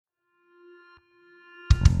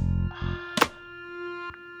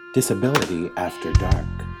Disability After Dark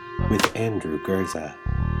with Andrew Gurza,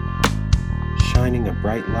 shining a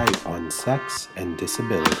bright light on sex and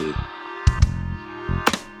disability.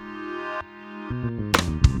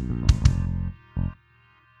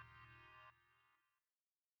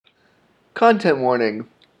 Content warning.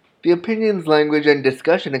 The opinions, language, and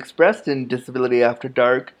discussion expressed in Disability After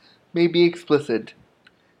Dark may be explicit.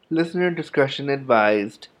 Listener discretion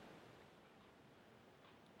advised.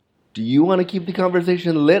 Do you want to keep the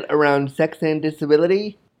conversation lit around sex and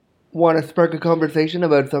disability? Want to spark a conversation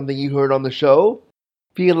about something you heard on the show?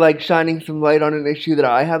 Feel like shining some light on an issue that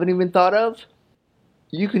I haven't even thought of?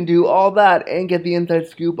 You can do all that and get the inside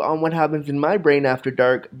scoop on what happens in my brain after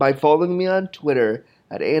dark by following me on Twitter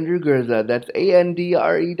at Andrew Gurza. That's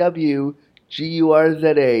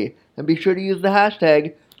ANDREWGURZA. And be sure to use the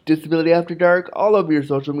hashtag DisabilityAfterDark all over your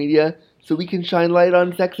social media so we can shine light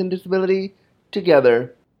on sex and disability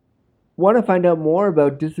together. Want to find out more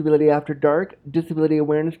about Disability After Dark, Disability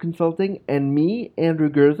Awareness Consulting, and me, Andrew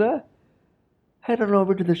Gurza? Head on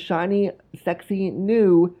over to the shiny, sexy,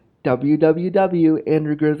 new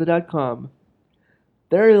www.andrewgurza.com.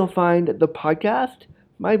 There you'll find the podcast,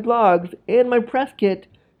 my blogs, and my press kit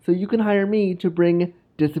so you can hire me to bring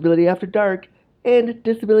Disability After Dark and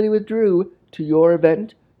Disability with Drew to your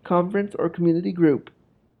event, conference, or community group.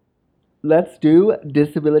 Let's do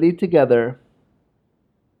disability together.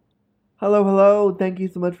 Hello. Thank you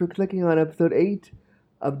so much for clicking on episode 8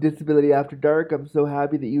 of Disability After Dark. I'm so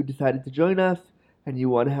happy that you decided to join us and you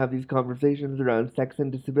want to have these conversations around sex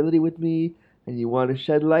and disability with me, and you want to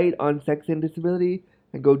shed light on sex and disability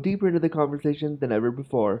and go deeper into the conversation than ever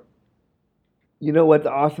before. You know what's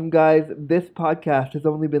awesome, guys? This podcast has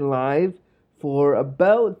only been live for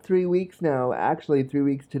about 3 weeks now, actually 3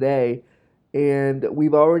 weeks today, and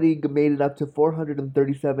we've already made it up to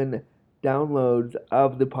 437 downloads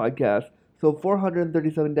of the podcast. So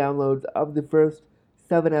 437 downloads of the first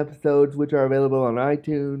 7 episodes, which are available on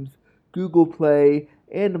iTunes, Google Play,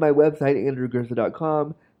 and my website,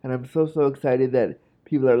 andrewgurza.com. And I'm so excited that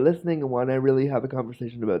people are listening and want to really have a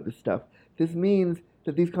conversation about this stuff. This means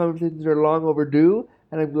that these conversations are long overdue,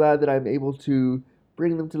 and I'm glad that I'm able to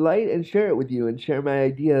bring them to light and share it with you and share my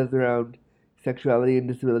ideas around sexuality and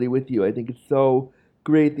disability with you. I think it's so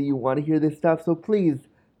great that you want to hear this stuff, so please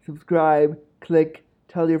subscribe, click,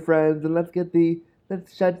 tell your friends, and let's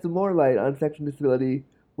shed some more light on sex and disability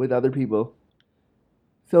with other people.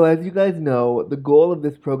 So as you guys know, the goal of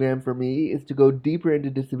this program for me is to go deeper into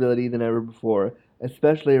disability than ever before,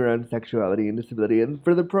 especially around sexuality and disability. And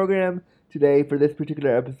for the program today, for this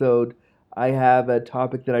particular episode, I have a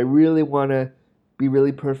topic that I really want to be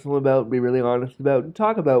really personal about, be really honest about, and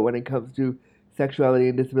talk about when it comes to sexuality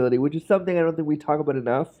and disability, which is something I don't think we talk about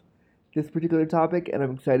enough, this particular topic, and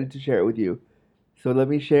I'm excited to share it with you. So let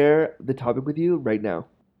me share the topic with you right now.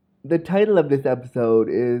 The title of this episode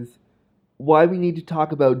is Why We Need to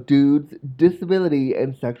Talk About Dudes, Disability,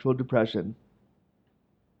 and Sexual Depression.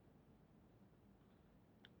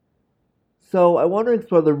 So I want to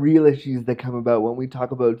explore the real issues that come about when we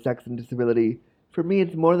talk about sex and disability. For me,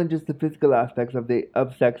 it's more than just the physical aspects of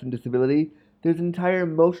sex and disability. There's an entire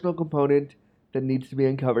emotional component that needs to be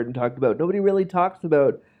uncovered and talked about. Nobody really talks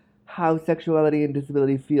about how sexuality and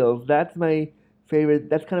disability feels. That's my favorite.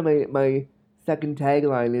 That's kind of my second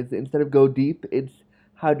tagline is instead of go deep, it's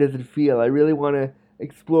how does it feel? I really want to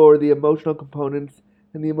explore the emotional components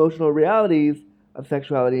and the emotional realities of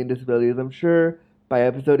sexuality and disability. As I'm sure by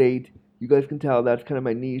episode 8, you guys can tell that's kind of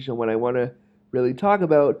my niche and what I want to really talk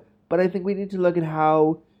about. But I think we need to look at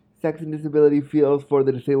how sex and disability feels for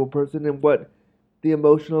the disabled person and what the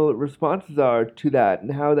emotional responses are to that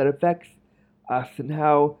and how that affects us and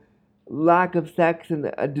how lack of sex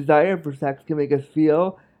and a desire for sex can make us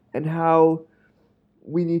feel and how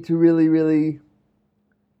we need to really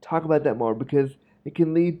talk about that more because it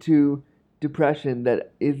can lead to depression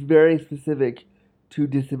that is very specific to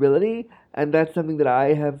disability, and that's something that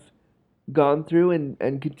I have gone through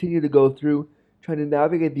and continue to go through trying to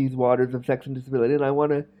navigate these waters of sex and disability, and I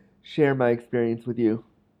want to share my experience with you.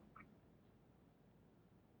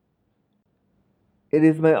 It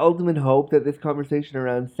is my ultimate hope that this conversation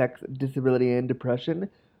around sex, disability, and depression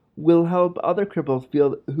will help other cripples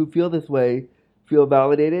who feel this way feel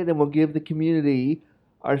validated and will give the community,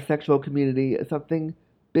 our sexual community, something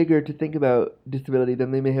bigger to think about disability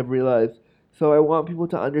than they may have realized. So I want people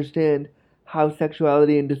to understand how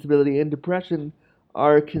sexuality and disability and depression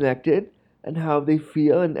are connected and how they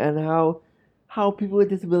feel and how people with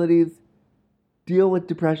disabilities deal with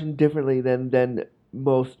depression differently than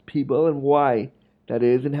most people and why that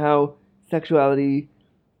is and how sexuality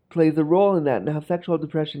plays a role in that and how sexual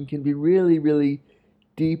depression can be really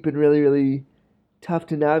deep and really tough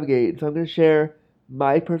to navigate. So I'm going to share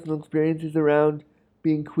my personal experiences around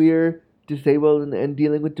being queer, disabled, and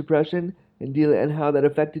dealing with depression, and how that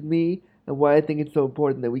affected me, and why I think it's so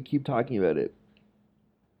important that we keep talking about it.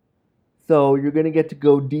 So you're going to get to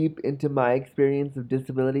go deep into my experience of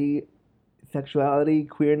disability, sexuality,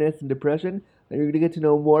 queerness, and depression. And you're going to get to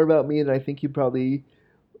know more about me than I think you probably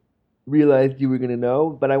realized you were going to know.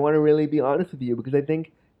 But I want to really be honest with you because I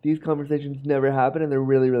think these conversations never happen and they're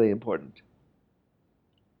really, really important.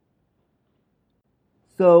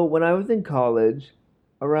 So when I was in college,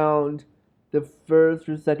 around the first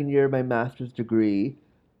or second year of my master's degree,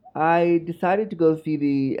 I decided to go see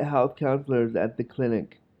the health counselors at the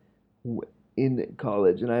clinic in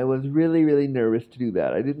college, and I was really, really nervous to do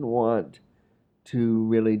that. I didn't want to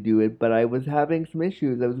really do it, but I was having some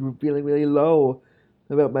issues. I was feeling really low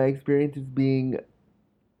about my experiences being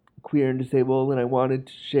queer and disabled, and I wanted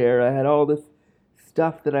to share. I had all this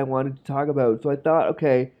stuff that I wanted to talk about, so I thought,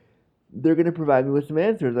 okay, they're going to provide me with some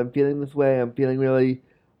answers. I'm feeling this way. I'm feeling really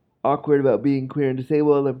awkward about being queer and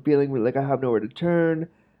disabled. I'm feeling like I have nowhere to turn,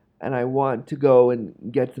 and I want to go and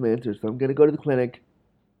get some answers. So I'm going to go to the clinic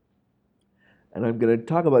and I'm going to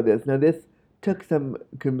talk about this. Now, this took some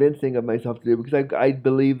convincing of myself to do because I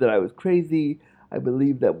believed that I was crazy. I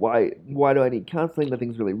believed that why do I need counseling?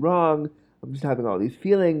 Nothing's really wrong. I'm just having all these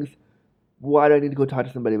feelings. Why do I need to go talk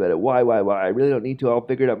to somebody about it? Why? I really don't need to. I'll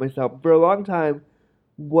figure it out myself. For a long time,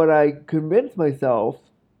 what I convinced myself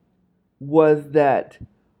was that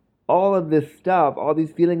all of this stuff, all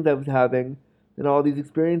these feelings I was having, and all these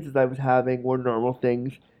experiences I was having were normal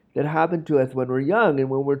things that happen to us when we're young and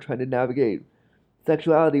when we're trying to navigate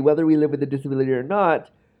sexuality, whether we live with a disability or not.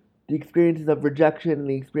 The experiences of rejection and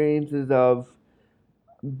the experiences of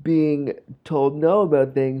being told no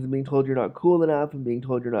about things and being told you're not cool enough and being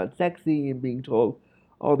told you're not sexy and being told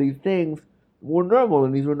all these things were normal,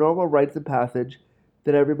 and these were normal rites of passage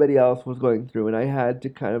that everybody else was going through, and I had to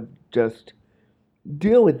kind of just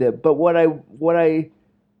deal with it. But what I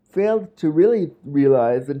failed to really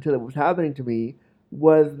realize until it was happening to me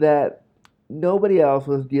was that nobody else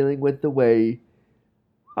was dealing with the way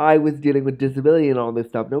I was dealing with disability and all this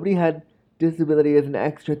stuff. Nobody had disability as an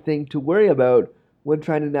extra thing to worry about when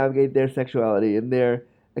trying to navigate their sexuality and their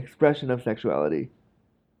expression of sexuality.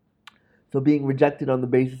 So being rejected on the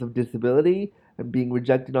basis of disability and being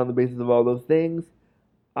rejected on the basis of all those things,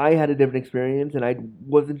 I had a different experience and I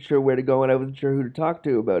wasn't sure where to go and I wasn't sure who to talk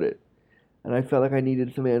to about it. And I felt like I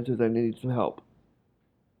needed some answers, I needed some help.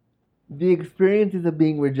 The experiences of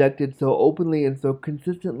being rejected so openly and so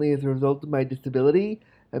consistently as a result of my disability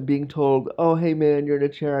and being told, oh, hey man, you're in a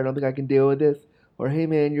chair, I don't think I can deal with this, or hey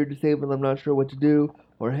man, you're disabled, I'm not sure what to do,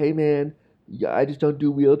 or hey man, I just don't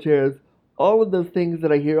do wheelchairs. All of those things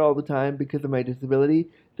that I hear all the time because of my disability,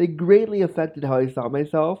 they greatly affected how I saw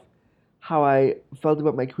myself, how I felt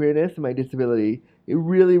about my queerness and my disability. It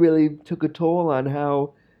really, really took a toll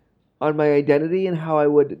on my identity and how I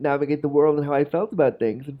would navigate the world and how I felt about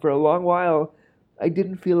things. And for a long while, I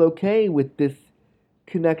didn't feel okay with this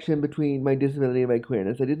connection between my disability and my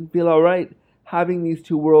queerness. I didn't feel all right having these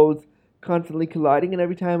two worlds constantly colliding. And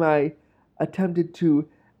every time I attempted to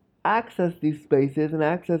access these spaces and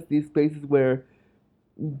access these spaces where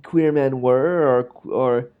queer men were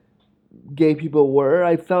or gay people were,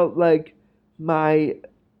 I felt like my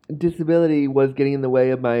disability was getting in the way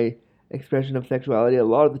of my expression of sexuality a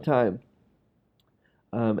lot of the time.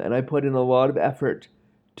 And I put in a lot of effort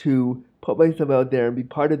to put myself out there and be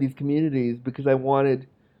part of these communities because I wanted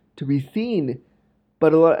to be seen. So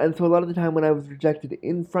a lot of the time when I was rejected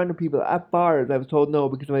in front of people at bars, I was told no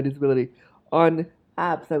because of my disability. On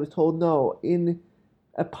apps, I was told no.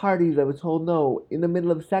 At parties, I was told no. In the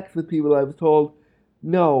middle of sex with people, I was told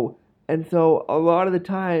no. And so a lot of the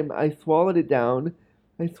time, I swallowed it down.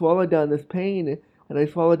 I swallowed down this pain and I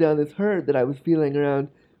swallowed down this hurt that I was feeling around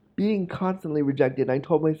being constantly rejected. And I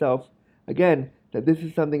told myself, again, that this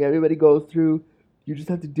is something everybody goes through. You just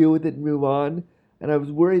have to deal with it and move on. And I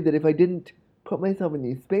was worried that if I didn't put myself in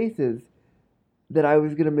these spaces, that I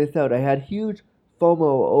was going to miss out. I had huge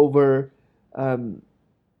FOMO over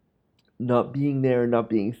not being there, not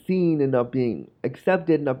being seen, and not being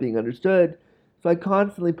accepted, not being understood. So I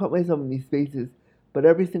constantly put myself in these spaces. But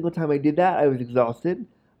every single time I did that, I was exhausted.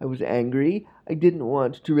 I was angry. I didn't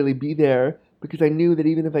want to really be there because I knew that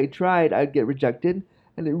even if I tried, I'd get rejected.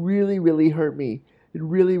 And it really, really hurt me. It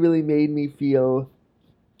really, really made me feel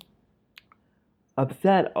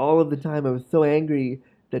upset all of the time. I was so angry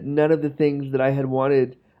that none of the things that I had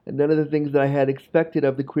wanted and none of the things that I had expected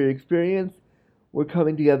of the queer experience were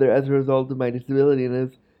coming together as a result of my disability and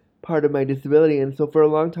as part of my disability. And so for a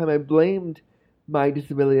long time, I blamed my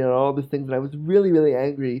disability on all these things. And I was really, really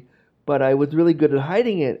angry but I was really good at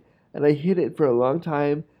hiding it, and I hid it for a long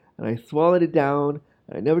time, and I swallowed it down,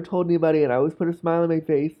 and I never told anybody, and I always put a smile on my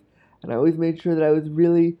face, and I always made sure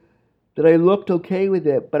that that I looked okay with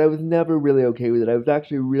it, but I was never really okay with it. I was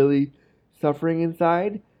actually really suffering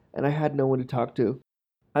inside, and I had no one to talk to.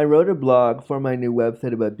 I wrote a blog for my new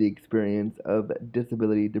website about the experience of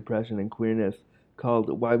disability, depression, and queerness called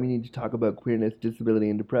Why We Need to Talk About Queerness, Disability,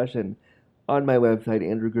 and Depression on my website,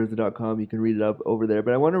 andrewgurza.com. You can read it up over there.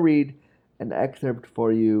 But I want to read an excerpt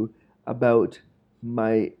for you about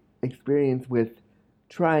my experience with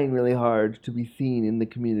trying really hard to be seen in the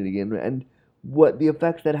community and what the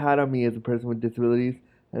effects that had on me as a person with disabilities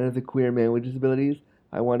and as a queer man with disabilities.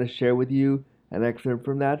 I want to share with you an excerpt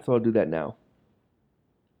from that, so I'll do that now.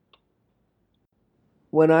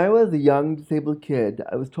 When I was a young disabled kid,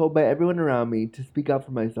 I was told by everyone around me to speak up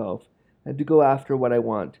for myself and to go after what I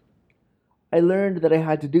want. I learned that I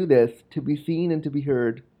had to do this to be seen and to be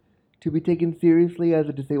heard. To be taken seriously as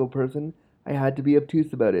a disabled person, I had to be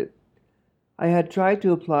obtuse about it. I had tried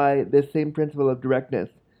to apply this same principle of directness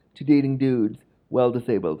to dating dudes well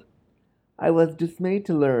disabled. I was dismayed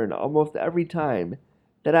to learn almost every time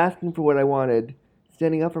that asking for what I wanted,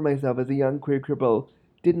 standing up for myself as a young queer cripple,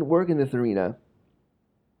 didn't work in this arena.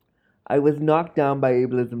 I was knocked down by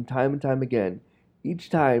ableism time and time again, each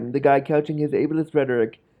time the guy couching his ableist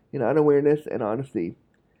rhetoric in unawareness and honesty.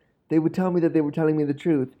 They would tell me that they were telling me the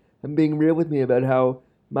truth and being real with me about how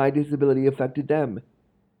my disability affected them.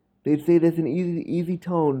 They'd say this in easy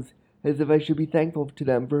tones, as if I should be thankful to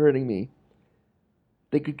them for hurting me.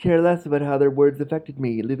 They could care less about how their words affected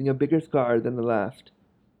me, leaving a bigger scar than the last.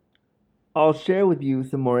 I'll share with you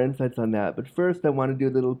some more insights on that, but first I want to do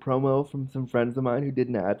a little promo from some friends of mine who did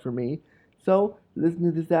an ad for me. So, listen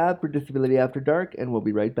to this ad for Disability After Dark, and we'll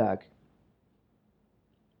be right back.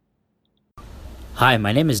 Hi,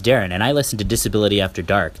 my name is Darren, and I listen to Disability After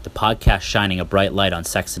Dark, the podcast shining a bright light on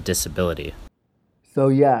sex and disability. So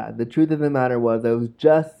yeah, the truth of the matter was I was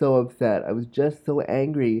just so upset. I was just so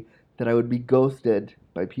angry that I would be ghosted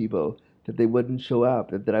by people, that they wouldn't show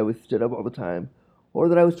up, that I was stood up all the time, or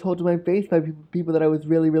that I was told to my face by people that I was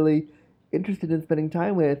really, really interested in spending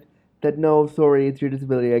time with that no, sorry, it's your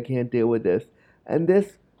disability, I can't deal with this. And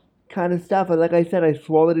this kind of stuff, like I said, I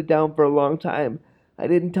swallowed it down for a long time. I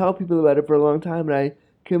didn't tell people about it for a long time, and I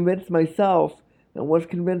convinced myself, and was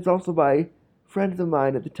convinced also by friends of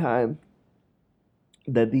mine at the time,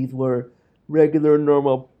 that these were regular,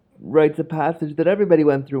 normal rites of passage that everybody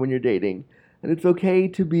went through when you're dating. And it's okay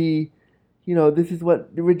to be, this is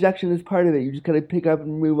what, the rejection is part of it. You just gotta pick up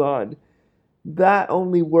and move on. That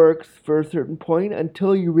only works for a certain point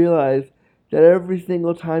until you realize that every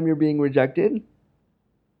single time you're being rejected,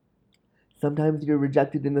 sometimes you're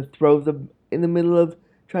rejected in the middle of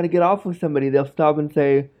trying to get off with somebody. They'll stop and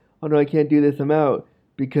say, oh no, I can't do this, I'm out,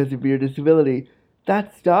 because of your disability.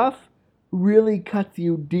 That stuff really cuts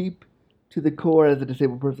you deep to the core as a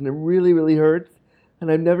disabled person. It really, really hurts. And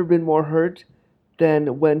I've never been more hurt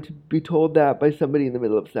than when to be told that by somebody in the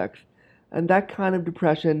middle of sex. And that kind of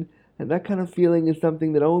depression and that kind of feeling is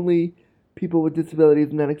something that only people with disabilities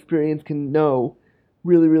and that experience can know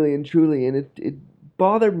really, really and truly. And it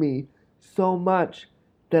bothered me so much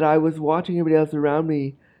that I was watching everybody else around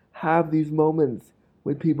me have these moments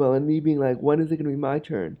with people and me being like, when is it going to be my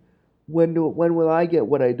turn? When will I get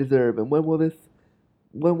what I deserve? And when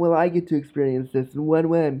will I get to experience this? And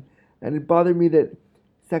when? And it bothered me that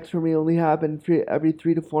sex for me only happened every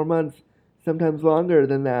 3 to 4 months, sometimes longer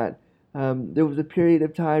than that. There was a period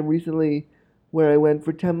of time recently where I went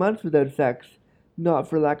for 10 months without sex, not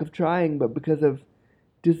for lack of trying, but because of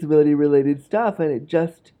disability-related stuff. And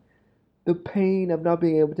the pain of not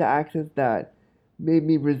being able to access that made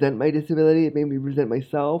me resent my disability. It made me resent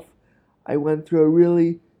myself. I went through a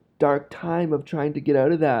really dark time of trying to get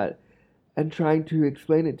out of that and trying to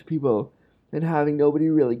explain it to people and having nobody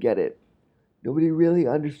really get it. Nobody really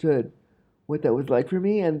understood what that was like for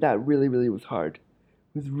me, and that really, really was hard.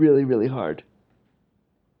 It was really, really hard.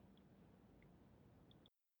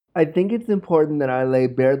 I think it's important that I lay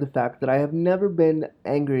bare the fact that I have never been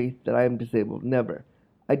angry that I am disabled. Never.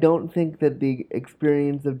 I don't think that the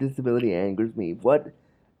experience of disability angers me. What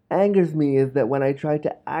angers me is that when I try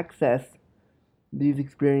to access these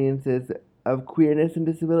experiences of queerness and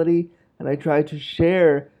disability, and I try to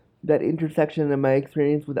share that intersection of my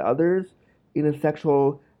experience with others in a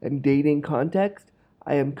sexual and dating context,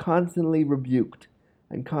 I am constantly rebuked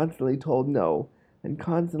and constantly told no and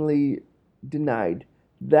constantly denied.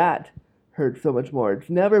 That hurts so much more. It's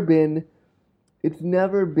never been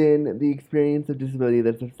the experience of disability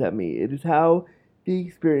that's upset me. It is how the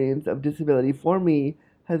experience of disability for me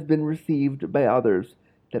has been received by others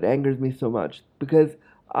that angers me so much, because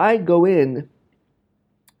I go in,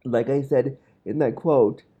 like I said in that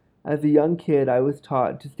quote, as a young kid, I was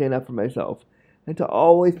taught to stand up for myself and to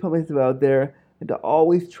always put myself out there and to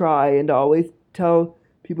always try and to always tell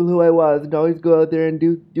people who I was and to always go out there and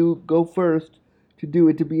go first, to do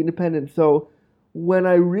it, to be independent. So when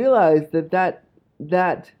I realized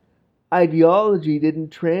that ideology didn't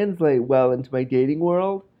translate well into my dating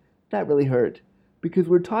world, that really hurt, because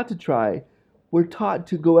we're taught to try. We're taught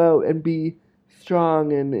to go out and be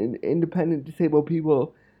strong and independent disabled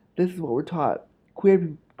people. This is what we're taught.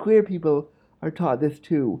 Queer people are taught this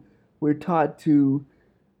too. We're taught to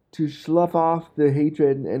slough off the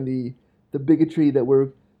hatred and the bigotry that we're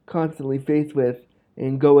constantly faced with,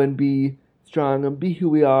 and go and be strong and be who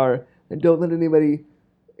we are, and don't let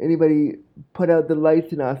anybody put out the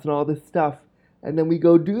lights in us and all this stuff. And then we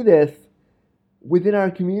go do this within our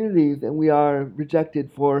communities, and we are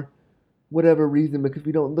rejected for whatever reason, because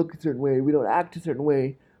we don't look a certain way, we don't act a certain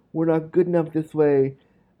way, we're not good enough this way.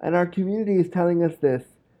 And our community is telling us this,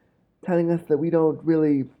 telling us that we don't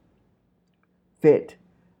really fit.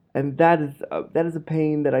 And that is a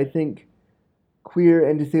pain that I think queer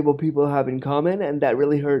and disabled people have in common, and that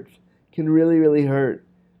really hurts, can really, really hurt,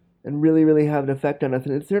 and really, really have an effect on us.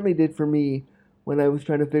 And it certainly did for me when I was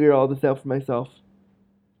trying to figure all this out for myself.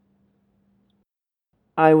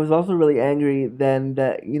 I was also really angry then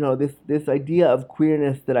that, this idea of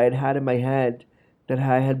queerness that I had had in my head, that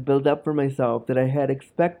I had built up for myself, that I had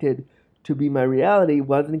expected to be my reality,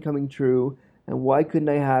 wasn't coming true. And why couldn't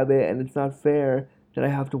I have it? And it's not fair that I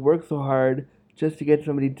have to work so hard just to get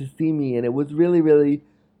somebody to see me. And it was really, really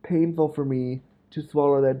painful for me to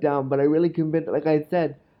swallow that down. But I really convinced, like I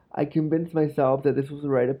said, I convinced myself that this was a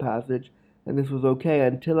rite of passage and this was okay,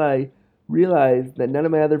 until I realized that none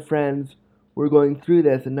of my other friends were going through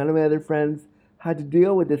this, and none of my other friends had to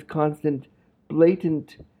deal with this constant,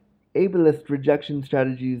 blatant, ableist rejection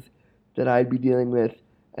strategies that I'd be dealing with.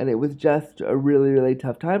 And it was just a really, really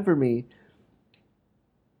tough time for me.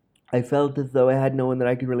 I felt as though I had no one that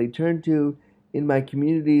I could really turn to in my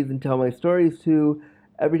communities and tell my stories to.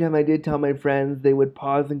 Every time I did tell my friends, they would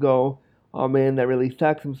pause and go, "Oh man, that really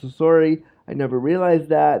sucks, I'm so sorry. I never realized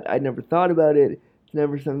that. I never thought about it. It's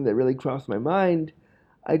never something that really crossed my mind."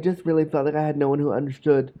 I just really felt like I had no one who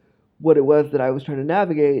understood what it was that I was trying to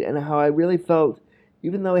navigate, and how I really felt,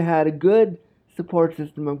 even though I had a good support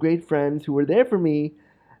system of great friends who were there for me,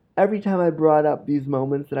 every time I brought up these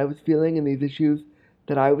moments that I was feeling and these issues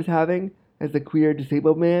that I was having as a queer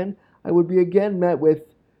disabled man, I would be again met with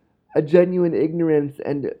a genuine ignorance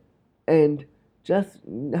and just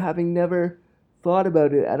having never thought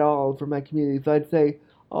about it at all for my community. So I'd say,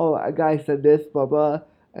 "Oh, a guy said this, blah blah,"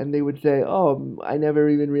 and they would say, "Oh, I never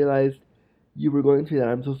even realized you were going through that.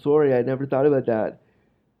 I'm so sorry. I never thought about that.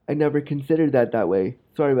 I never considered that way.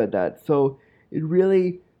 Sorry about that." So it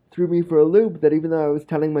really threw me for a loop, that even though I was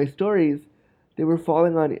telling my stories, they were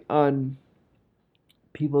falling on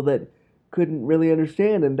people that couldn't really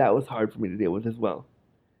understand, and that was hard for me to deal with as well.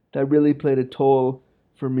 That really played a toll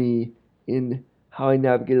for me in how I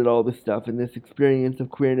navigated all this stuff and this experience of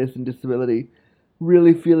queerness and disability,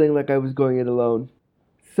 really feeling like I was going it alone.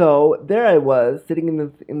 So there I was,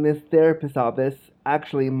 sitting in this therapist's office,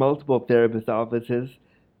 actually multiple therapist offices,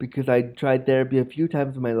 because I tried therapy a few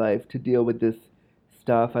times in my life to deal with this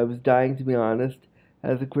stuff. I was dying, to be honest,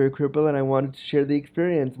 as a queer cripple, and I wanted to share the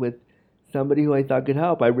experience with somebody who I thought could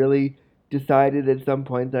help. I really decided at some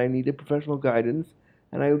point that I needed professional guidance,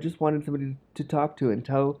 and I just wanted somebody to talk to and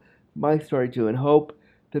tell my story to, and hope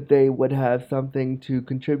that they would have something to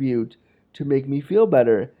contribute to make me feel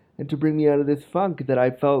better and to bring me out of this funk that I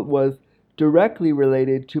felt was directly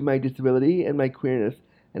related to my disability and my queerness.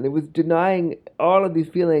 And it was denying all of these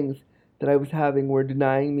feelings that I was having, were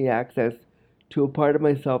denying me access to a part of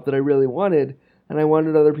myself that I really wanted. And I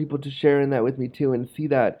wanted other people to share in that with me too, and see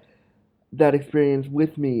that experience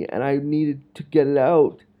with me. And I needed to get it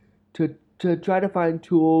out, to try to find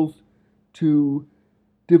tools to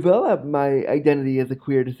develop my identity as a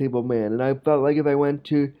queer disabled man. And I felt like if I went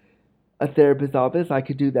to a therapist's office, I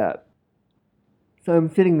could do that. So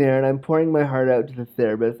I'm sitting there and I'm pouring my heart out to the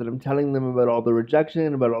therapist, and I'm telling them about all the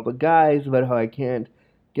rejection, about all the guys, about how I can't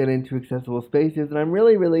get into accessible spaces. And I'm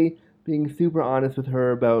really, really being super honest with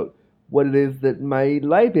her about what it is that my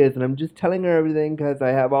life is. And I'm just telling her everything, because I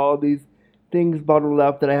have all these things bottled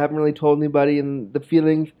up that I haven't really told anybody, and the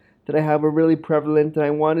feelings that I have are really prevalent. And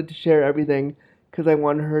I wanted to share everything because I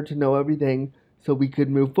wanted her to know everything so we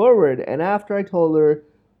could move forward. And after I told her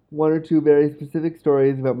one or two very specific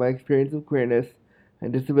stories about my experience of queerness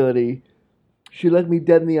and disability, she looked me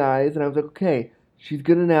dead in the eyes, and I was like, okay, she's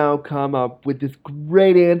gonna now come up with this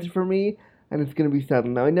great answer for me, and it's gonna be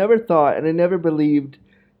settled. Now, I never thought and I never believed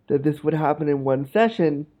that this would happen in one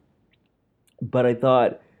session, but I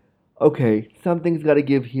thought, okay, something's got to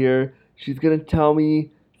give here. She's going to tell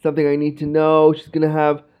me something I need to know. She's going to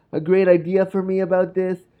have a great idea for me about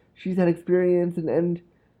this. She's had experience, and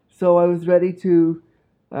so I was ready to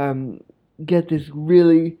um, get this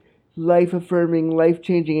really life affirming, life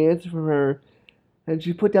changing answer from her. And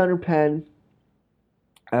she put down her pen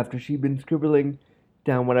after she'd been scribbling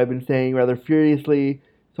down what I've been saying rather furiously.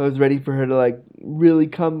 So I was ready for her to like really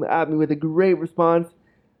come at me with a great response.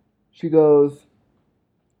 She goes,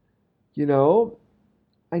 you know,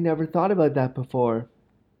 I never thought about that before.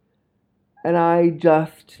 And I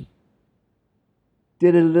just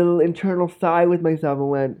did a little internal sigh with myself and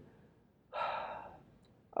went,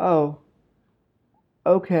 oh,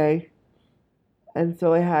 okay. And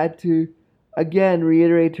so I had to again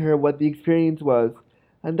reiterate to her what the experience was.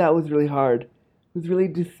 And that was really hard. It was really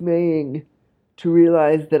dismaying to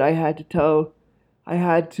realize that I had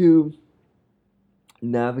to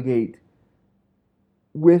navigate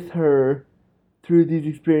with her through these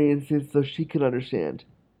experiences so she can understand.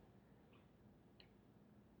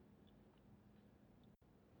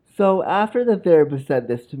 So after the therapist said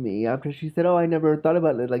this to me, after she said, oh, I never thought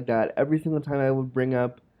about it like that, every single time I would bring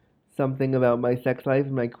up something about my sex life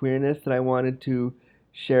and my queerness that I wanted to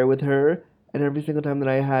share with her, and every single time that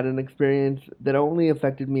I had an experience that only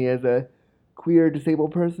affected me as a queer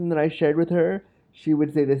disabled person that I shared with her, she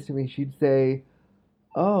would say this to me. She'd say,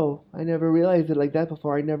 oh, I never realized it like that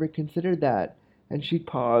before. I never considered that. And she'd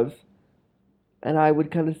pause, and I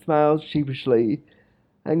would kind of smile sheepishly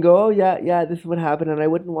and go, oh, yeah, yeah, this is what happened. And I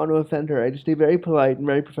wouldn't want to offend her. I'd just stay very polite and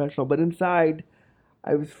very professional. But inside,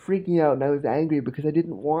 I was freaking out and I was angry because I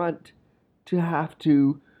didn't want to have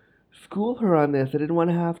to school her on this. I didn't want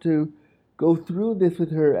to have to go through this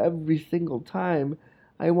with her every single time.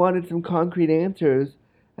 I wanted some concrete answers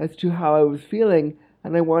as to how I was feeling,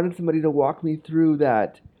 and I wanted somebody to walk me through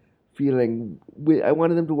that feeling. I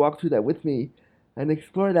wanted them to walk through that with me and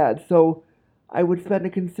explore that. So I would spend a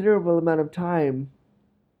considerable amount of time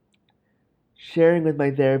sharing with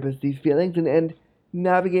my therapist these feelings and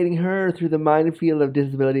navigating her through the minefield of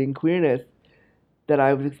disability and queerness that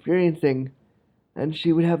I was experiencing. And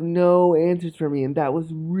she would have no answers for me, and that was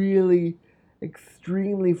really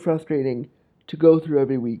extremely frustrating to go through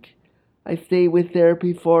every week. I stayed with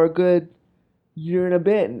therapy for a good year and a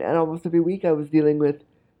bit, and almost every week I was dealing with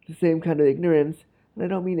the same kind of ignorance. And I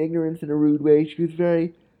don't mean ignorance in a rude way. She was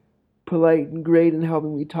very polite and great in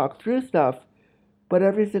helping me talk through stuff. But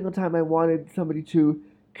every single time I wanted somebody to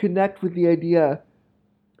connect with the idea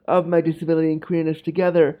of my disability and queerness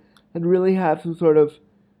together and really have some sort of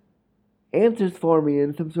answers for me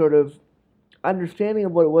and some sort of understanding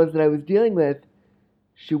of what it was that I was dealing with,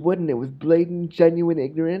 she wouldn't. It was blatant, genuine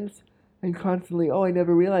ignorance and constantly, oh, I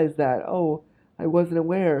never realized that. Oh, I wasn't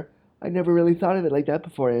aware. I never really thought of it like that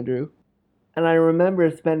before, Andrew. And I remember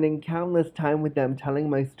spending countless time with them telling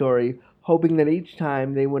my story, hoping that each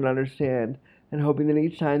time they would understand and hoping that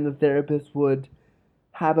each time the therapist would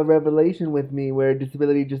have a revelation with me where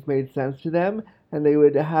disability just made sense to them and they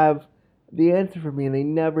would have the answer for me, and they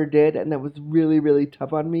never did, and that was really, really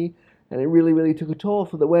tough on me, and it really, really took a toll.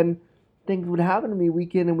 So that when things would happen to me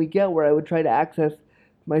week in and week out where I would try to access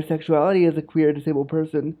my sexuality as a queer disabled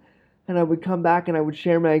person, and I would come back and I would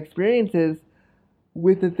share my experiences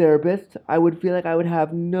with the therapist, I would feel like I would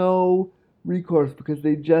have no recourse because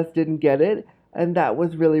they just didn't get it, and that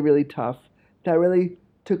was really, really tough. That really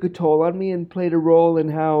took a toll on me and played a role in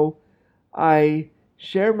how I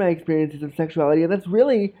share my experiences of sexuality, and that's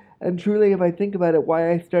really and truly, if I think about it,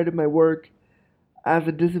 why I started my work as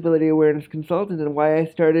a disability awareness consultant and why I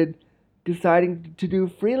started deciding to do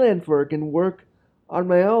freelance work and work on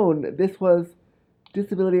my own. This was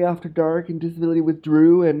Disability After Dark and Disability with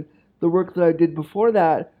Drew, and the work that I did before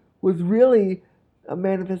that was really a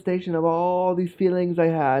manifestation of all these feelings I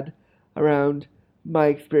had around my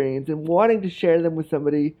experience and wanting to share them with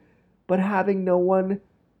somebody, but having no one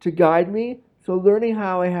to guide me. So learning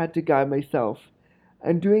how I had to guide myself.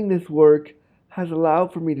 And doing this work has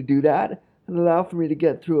allowed for me to do that and allowed for me to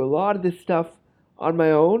get through a lot of this stuff on my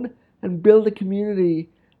own and build a community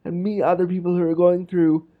and meet other people who are going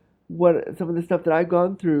through what some of the stuff that I've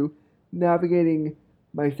gone through, navigating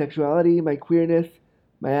my sexuality, my queerness,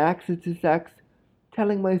 my access to sex,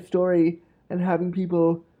 telling my story and having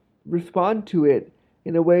people respond to it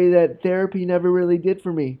in a way that therapy never really did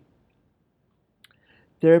for me.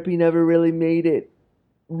 Therapy never really made it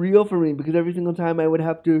real for me because every single time I would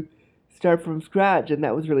have to start from scratch, and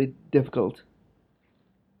that was really difficult.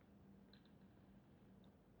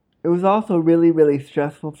 It was also really, really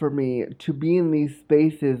stressful for me to be in these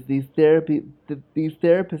spaces, these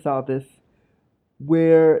therapist office,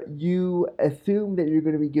 where you assume that you're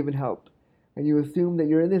going to be given help, and you assume that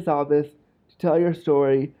you're in this office to tell your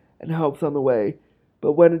story and help's on the way.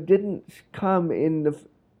 But when it didn't come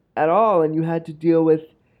at all, and you had to deal with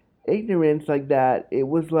ignorance like that, it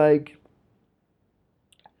was like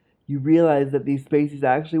you realized that these spaces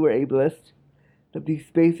actually were ableist, that these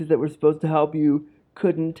spaces that were supposed to help you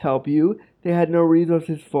couldn't help you, they had no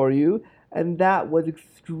resources for you, and that was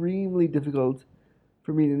extremely difficult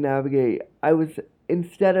for me to navigate.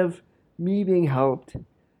 Instead of me being helped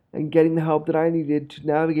and getting the help that I needed to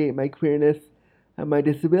navigate my queerness and my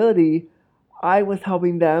disability, I was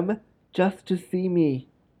helping them just to see me,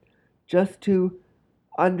 just to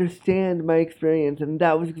understand my experience, and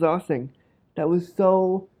that was exhausting. That was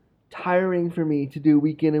so tiring for me to do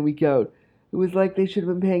week in and week out. It was like they should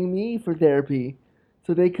have been paying me for therapy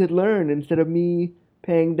so they could learn instead of me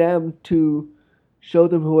paying them to show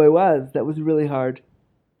them who I was. That was really hard.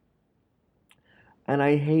 And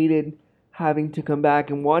I hated having to come back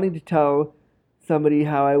and wanting to tell somebody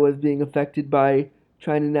how I was being affected by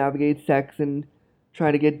trying to navigate sex and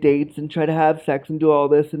try to get dates and try to have sex and do all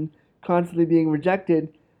this and constantly being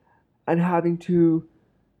rejected and having to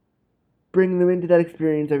bring them into that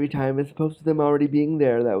experience every time as opposed to them already being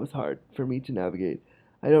there. That was hard for me to navigate.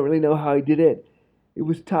 I don't really know how I did it. It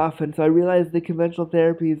was tough, and so I realized the conventional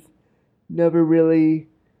therapies never really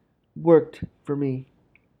worked for me.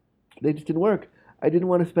 They just didn't work. I didn't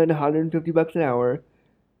want to spend $150 an hour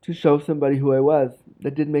to show somebody who I was.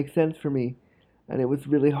 That didn't make sense for me, and it was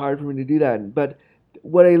really hard for me to do that. But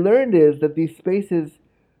what I learned is that these spaces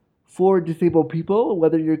for disabled people,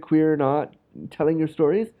 whether you're queer or not, telling your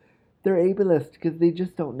stories, they're ableist because they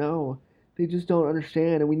just don't know. They just don't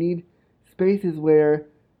understand. And we need spaces where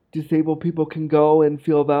disabled people can go and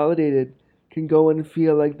feel validated, can go and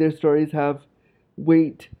feel like their stories have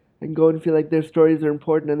weight, and go and feel like their stories are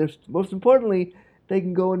important. And most importantly, they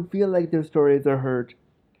can go and feel like their stories are heard.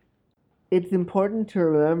 It's important to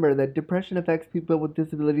remember that depression affects people with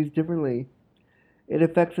disabilities differently. It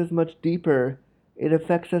affects us much deeper. It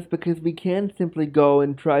affects us because we can't simply go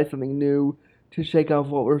and try something new to shake off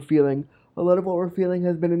what we're feeling. A lot of what we're feeling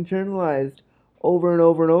has been internalized over and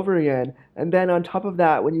over and over again. And then on top of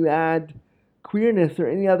that, when you add queerness or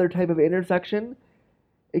any other type of intersection,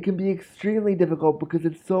 it can be extremely difficult because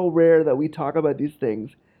it's so rare that we talk about these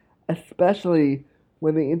things, especially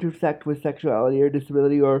when they intersect with sexuality or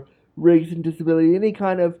disability or race and disability. Any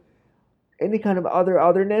kind of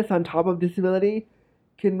otherness on top of disability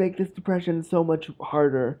can make this depression so much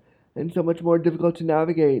harder and so much more difficult to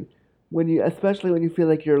navigate especially when you feel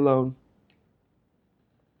like you're alone.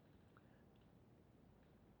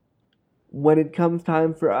 When it comes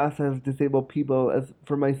time for us as disabled people, as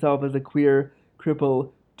for myself as a queer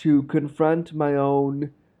cripple, to confront my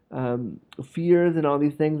own fears and all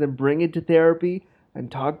these things and bring it to therapy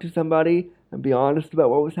and talk to somebody and be honest about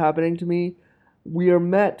what was happening to me, we are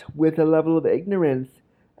met with a level of ignorance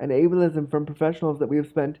and ableism from professionals that we have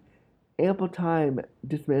spent ample time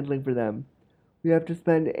dismantling for them. We have to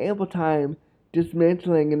spend ample time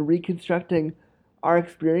dismantling and reconstructing our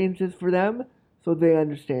experiences for them so they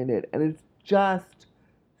understand it. And it's just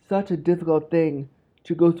such a difficult thing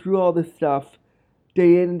to go through all this stuff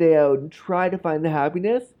day in and day out and try to find the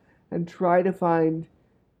happiness and try to find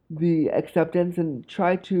the acceptance and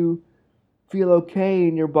try to feel okay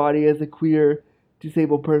in your body as a queer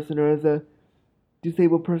disabled person or as a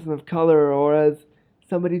disabled person of color or as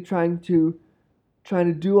somebody trying to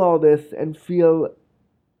do all this and feel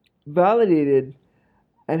validated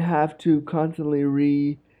and have to constantly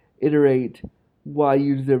reiterate why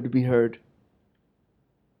you deserve to be heard.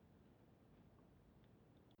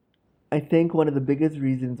 I think one of the biggest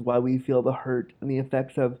reasons why we feel the hurt and the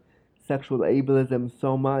effects of sexual ableism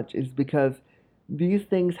so much is because these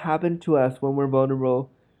things happen to us when we're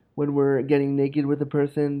vulnerable, when we're getting naked with a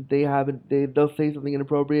person, they'll say something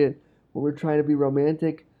inappropriate. When we're trying to be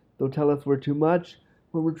romantic, they'll tell us we're too much.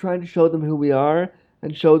 When we're trying to show them who we are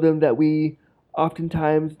and show them that we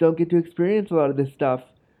oftentimes don't get to experience a lot of this stuff.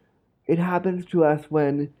 It happens to us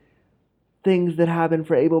when things that happen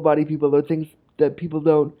for able-bodied people or things that people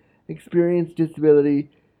don't experience disability,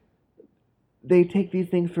 they take these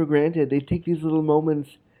things for granted. They take these little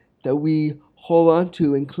moments that we hold on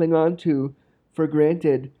to and cling on to for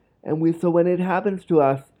granted. So when it happens to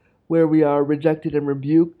us where we are rejected and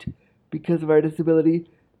rebuked because of our disability,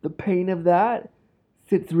 the pain of that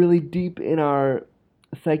sits really deep in our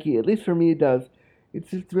psyche. At least for me it does. It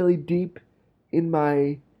sits really deep in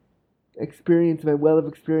my experience, my well of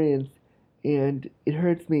experience, and it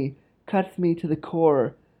hurts me, cuts me to the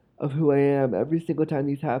core of who I am every single time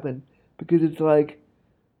these happen. Because it's like,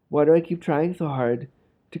 why do I keep trying so hard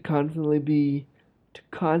to constantly be to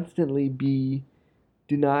constantly be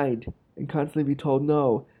denied and constantly be told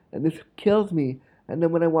no. And this kills me. And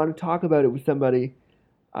then when I want to talk about it with somebody,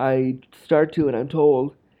 I start to and I'm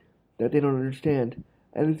told that they don't understand.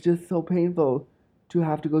 And it's just so painful to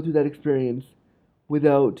have to go through that experience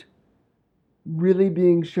without really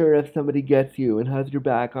being sure if somebody gets you and has your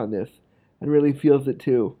back on this and really feels it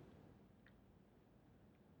too.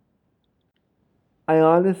 I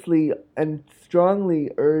honestly and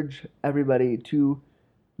strongly urge everybody to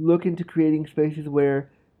look into creating spaces where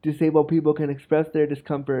disabled people can express their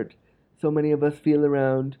discomfort. So many of us feel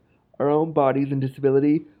around our own bodies and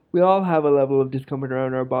disability. We all have a level of discomfort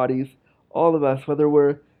around our bodies, all of us, whether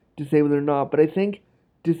we're disabled or not. But I think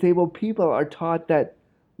disabled people are taught that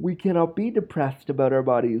we cannot be depressed about our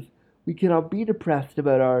bodies. We cannot be depressed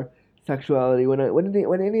about our sexuality. When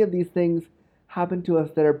any of these things happen to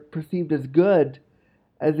us that are perceived as good,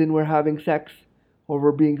 as in we're having sex or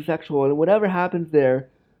we're being sexual, and whatever happens there,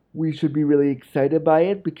 we should be really excited by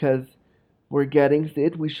it because we're getting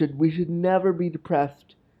it. We should never be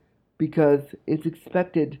depressed because it's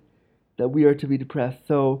expected that we are to be depressed.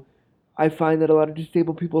 So I find that a lot of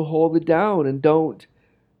disabled people hold it down and don't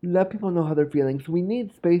let people know how they're feeling. So we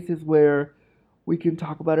need spaces where we can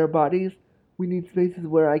talk about our bodies. We need spaces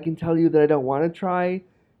where I can tell you that I don't want to trying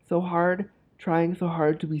so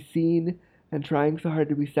hard to be seen, and trying so hard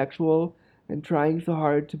to be sexual, and trying so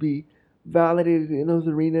hard to be validated in those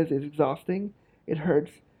arenas is exhausting. It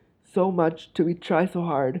hurts so much to try so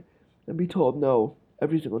hard and be told no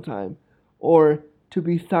every single time, or to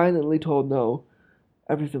be silently told no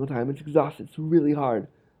every single time. It's exhausting. It's really hard.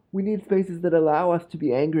 We need spaces that allow us to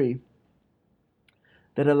be angry,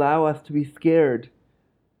 that allow us to be scared,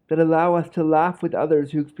 that allow us to laugh with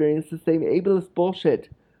others who experience the same ableist bullshit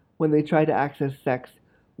when they try to access sex.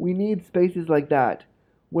 We need spaces like that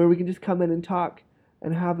where we can just come in and talk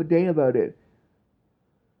and have a day about it.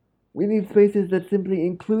 We need spaces that simply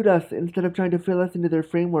include us instead of trying to fill us into their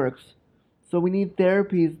frameworks. So we need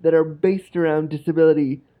therapies that are based around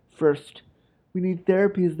disability first. We need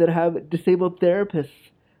therapies that have disabled therapists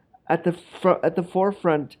at the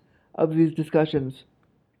forefront of these discussions.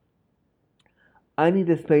 I need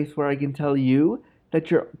a space where I can tell you that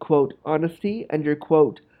your, quote, honesty and your,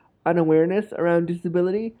 quote, unawareness around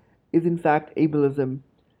disability is in fact ableism.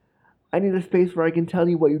 I need a space where I can tell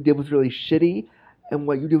you what you did was really shitty and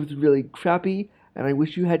what you did was really crappy and I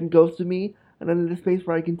wish you hadn't ghosted me. And I need a space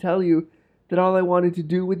where I can tell you that all I wanted to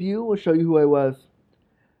do with you was show you who I was.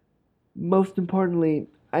 Most importantly,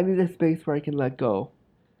 I need a space where I can let go.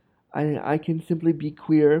 I can simply be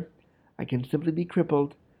queer, I can simply be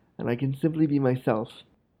crippled, and I can simply be myself.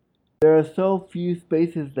 There are so few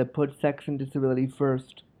spaces that put sex and disability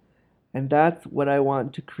first, and that's what I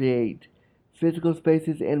want to create. Physical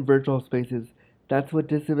spaces and virtual spaces. That's what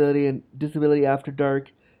Disability After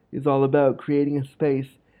Dark is all about, creating a space.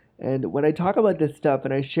 And when I talk about this stuff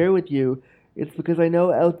and I share with you, it's because I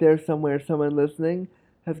know out there somewhere someone listening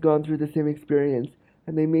has gone through the same experience,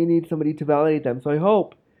 and they may need somebody to validate them. So I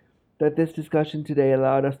hope that this discussion today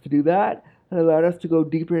allowed us to do that, and allowed us to go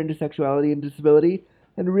deeper into sexuality and disability,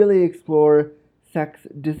 and really explore sex,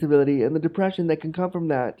 disability, and the depression that can come from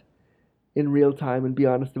that in real time, and be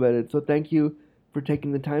honest about it. So thank you for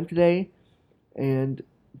taking the time today, and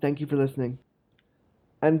thank you for listening.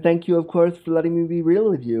 And thank you, of course, for letting me be real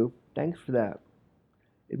with you. Thanks for that.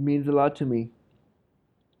 It means a lot to me.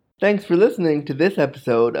 Thanks for listening to this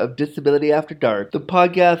episode of Disability After Dark, the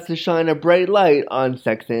podcast to shine a bright light on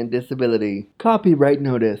sex and disability. Copyright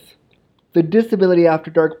notice. The Disability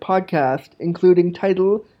After Dark podcast, including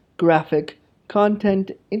title, graphic,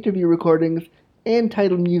 content, interview recordings, and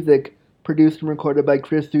title music, produced and recorded by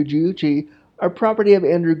Chris Ujiuchi, are property of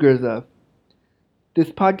Andrew Gurza. This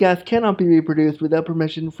podcast cannot be reproduced without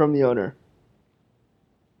permission from the owner.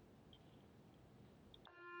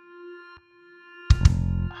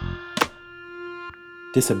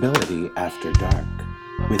 Disability After Dark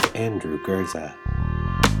with Andrew Gurza,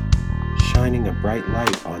 shining a bright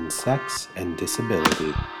light on sex and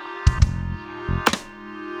disability.